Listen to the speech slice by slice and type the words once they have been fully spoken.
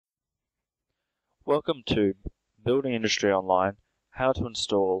Welcome to Building Industry Online, How to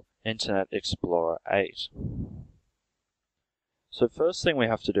Install Internet Explorer 8. So first thing we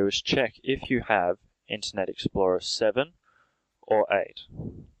have to do is check if you have Internet Explorer 7 or 8.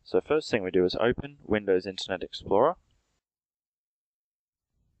 So first thing we do is open Windows Internet Explorer.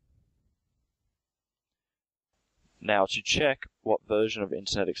 Now to check what version of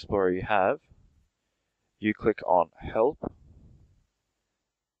Internet Explorer you have, you click on Help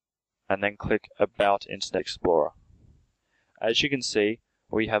and then click About Internet Explorer. As you can see,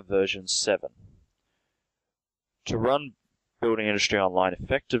 we have version 7. To run Building Industry Online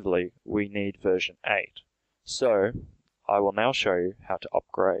effectively, we need version 8. So, I will now show you how to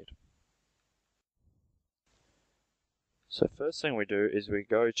upgrade. So first thing we do is we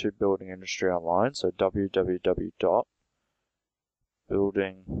go to Building Industry Online, so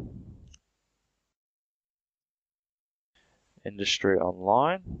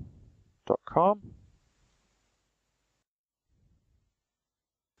www.buildingindustryonline.com.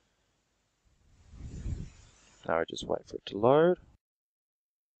 Now we just wait for it to load.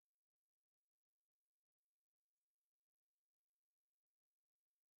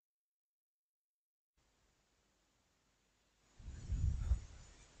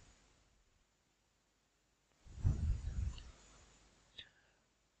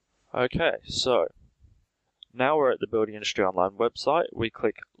 Okay, so now we're at the Building Industry Online website. We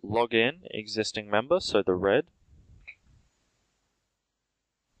click Login Existing Member, so the red.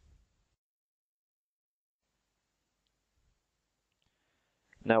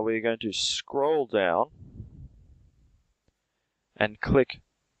 Now we're going to scroll down and click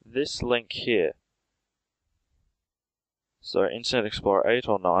this link here. So Internet Explorer 8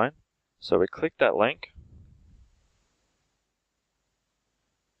 or 9. So we click that link.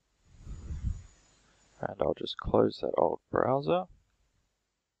 And I'll just close that old browser.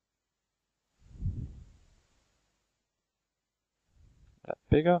 That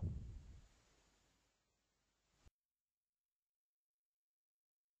bigger.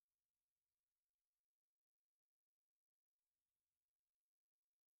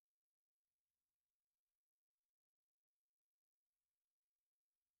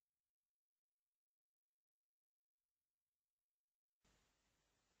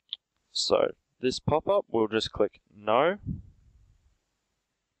 So this pop-up, we'll just click No.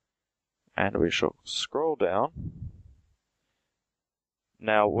 And we shall scroll down.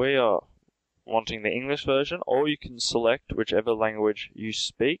 Now we are wanting the English version, or you can select whichever language you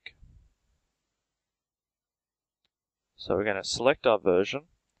speak. So we're going to select our version.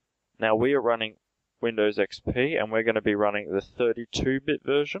 Now we are running Windows XP and we're going to be running the 32-bit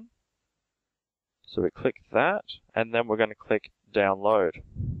version. So we click that and then we're going to click Download.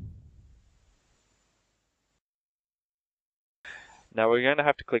 Now we're going to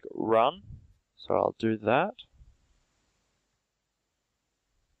have to click Run, so I'll do that.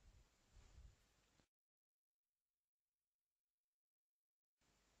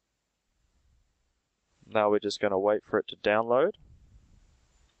 Now we're just going to wait for it to download.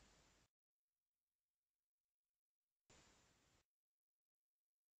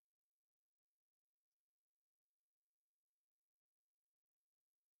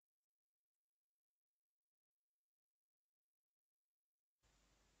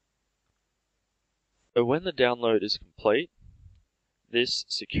 So when the download is complete, this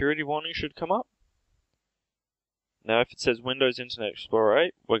security warning should come up. Now if it says Windows Internet Explorer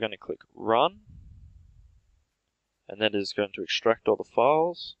 8, we're going to click Run. And then it is going to extract all the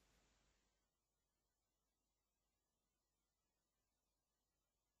files.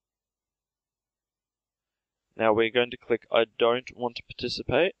 Now we're going to click I don't want to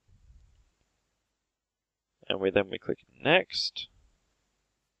participate. And we click Next.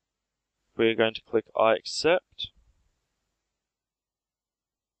 We're going to click I accept.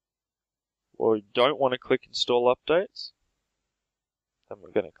 We don't want to click Install Updates. Then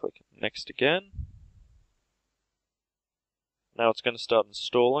we're going to click Next again. Now it's going to start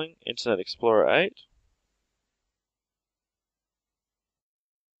installing Internet Explorer 8.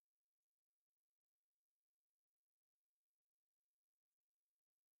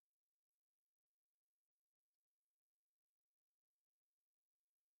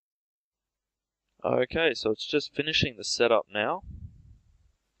 Okay, so it's just finishing the setup now.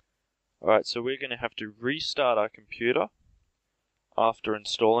 Alright, so we're going to have to restart our computer after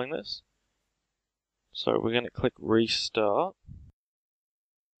installing this. So we're going to click Restart.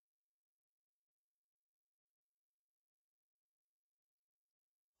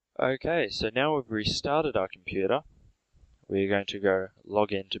 Okay, so now we've restarted our computer. We're going to go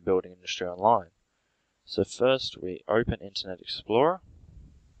log in to Building Industry Online. So first we open Internet Explorer.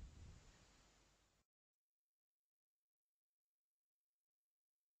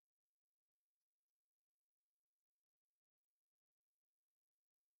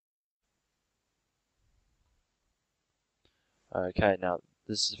 Okay, now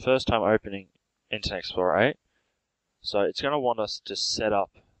this is the first time opening Internet Explorer 8, so it's going to want us to set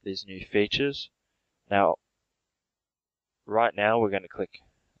up these new features. Now, right now we're going to click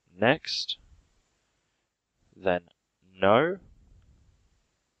Next, then No,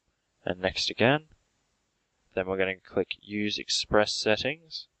 and Next again. Then we're going to click Use Express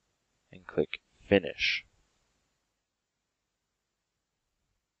Settings and click Finish.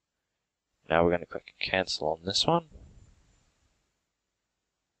 Now we're going to click Cancel on this one.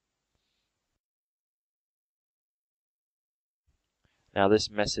 Now this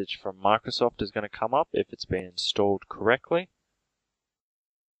message from Microsoft is going to come up if it's been installed correctly.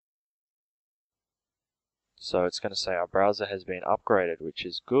 So it's going to say our browser has been upgraded, which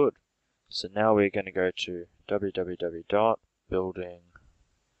is good. So now we're going to go to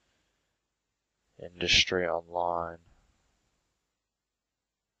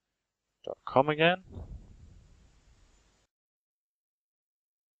www.buildingindustryonline.com again.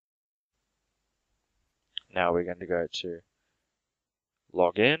 Now we're going to go to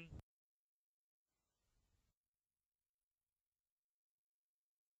Login.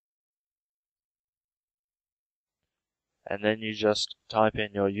 And then you just type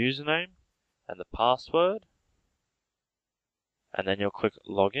in your username and the password, and then you'll click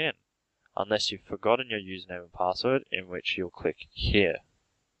Login, unless you've forgotten your username and password, in which you'll click here.